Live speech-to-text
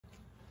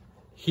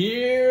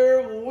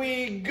Here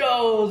we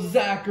go,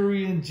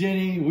 Zachary and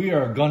Jenny. We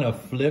are gonna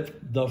flip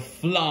the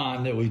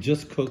flan that we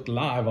just cooked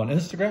live on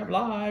Instagram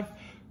Live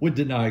with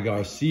Denai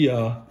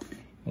Garcia.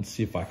 Let's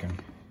see if I can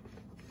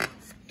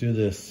do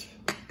this.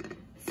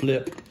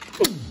 Flip.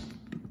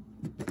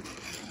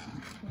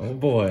 Oh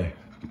boy.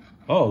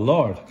 Oh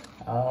Lord.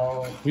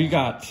 Oh. We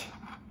got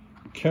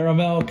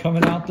caramel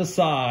coming out the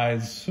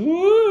sides.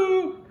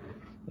 Woo!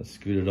 Let's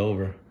scoot it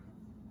over.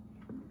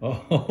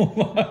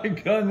 Oh my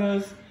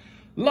goodness.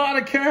 A lot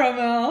of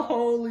caramel.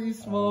 Holy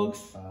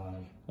smokes.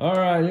 All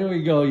right, here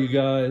we go, you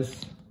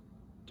guys.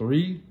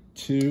 3,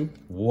 2,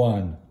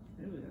 1.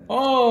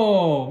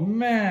 Oh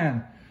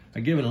man. I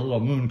gave it a little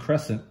moon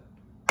crescent,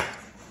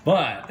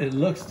 but it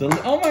looks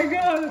delicious. Oh my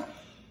God.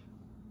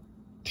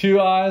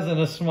 2 eyes and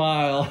a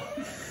smile.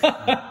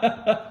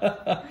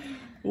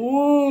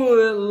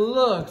 Ooh, it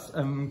looks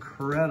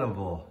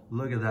incredible.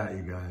 Look at that,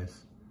 you guys.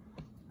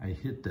 I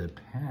hit the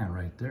pan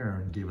right there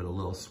and gave it a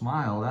little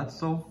smile. That's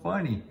so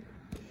funny.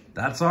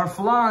 That's our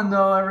flan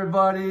though,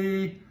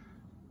 everybody.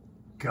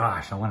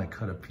 Gosh, I want to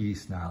cut a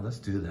piece now. Let's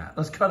do that.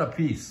 Let's cut a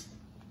piece.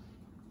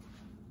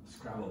 Let's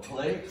grab a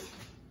plate.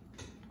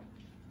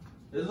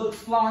 It looks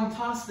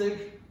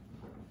flan-tastic.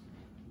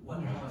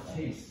 Wonder how it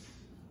tastes.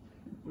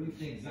 What do you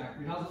think,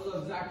 Zachary? How's it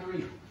look,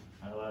 Zachary?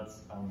 Oh,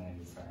 that's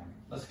amazing.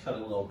 Let's cut a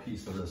little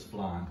piece of this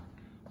flan.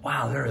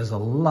 Wow, there is a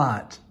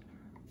lot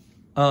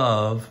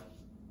of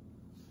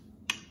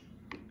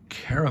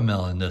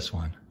caramel in this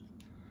one.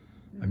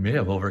 I may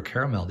have over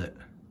carameled it.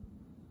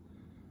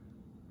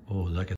 Oh, look at